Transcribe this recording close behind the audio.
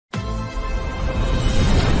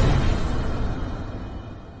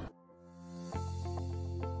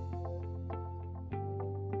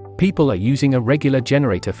People are using a regular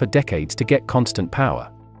generator for decades to get constant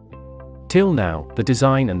power. Till now, the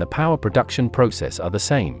design and the power production process are the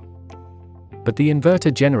same. But the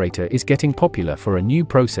inverter generator is getting popular for a new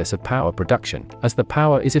process of power production, as the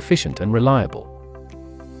power is efficient and reliable.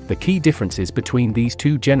 The key differences between these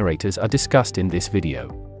two generators are discussed in this video.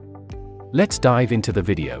 Let's dive into the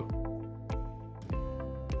video.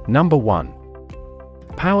 Number 1.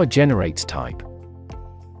 Power generates type.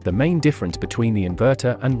 The main difference between the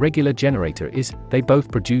inverter and regular generator is, they both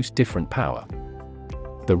produce different power.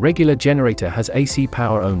 The regular generator has AC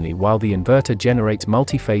power only, while the inverter generates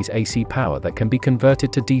multi-phase AC power that can be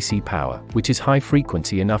converted to DC power, which is high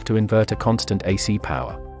frequency enough to invert a constant AC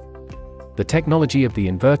power. The technology of the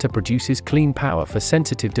inverter produces clean power for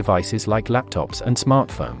sensitive devices like laptops and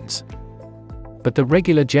smartphones. But the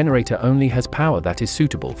regular generator only has power that is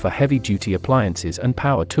suitable for heavy-duty appliances and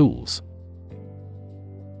power tools.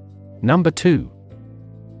 Number 2.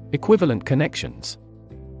 Equivalent connections.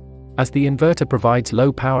 As the inverter provides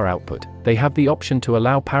low power output, they have the option to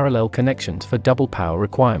allow parallel connections for double power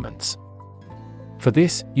requirements. For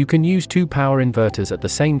this, you can use two power inverters at the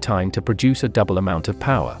same time to produce a double amount of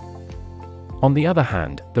power. On the other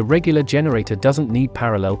hand, the regular generator doesn't need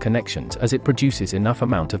parallel connections as it produces enough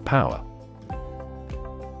amount of power.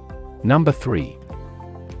 Number 3.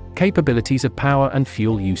 Capabilities of power and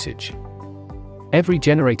fuel usage. Every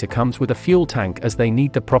generator comes with a fuel tank as they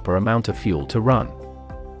need the proper amount of fuel to run.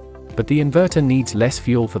 But the inverter needs less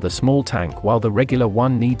fuel for the small tank, while the regular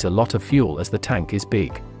one needs a lot of fuel as the tank is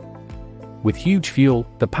big. With huge fuel,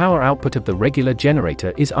 the power output of the regular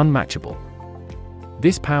generator is unmatchable.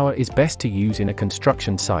 This power is best to use in a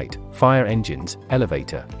construction site, fire engines,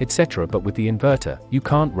 elevator, etc. But with the inverter, you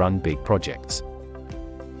can't run big projects.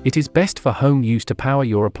 It is best for home use to power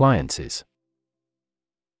your appliances.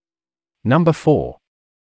 Number 4.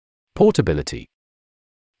 Portability.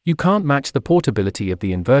 You can't match the portability of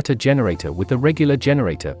the inverter generator with the regular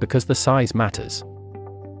generator because the size matters.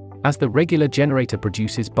 As the regular generator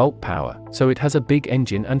produces bulk power, so it has a big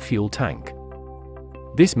engine and fuel tank.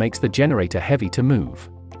 This makes the generator heavy to move.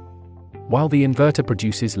 While the inverter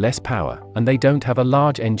produces less power, and they don't have a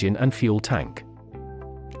large engine and fuel tank.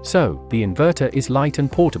 So, the inverter is light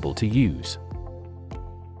and portable to use.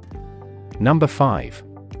 Number 5.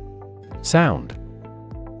 Sound.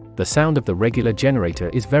 The sound of the regular generator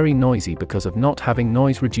is very noisy because of not having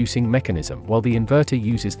noise-reducing mechanism, while the inverter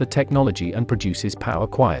uses the technology and produces power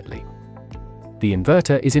quietly. The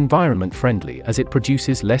inverter is environment-friendly as it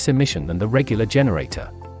produces less emission than the regular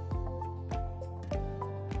generator.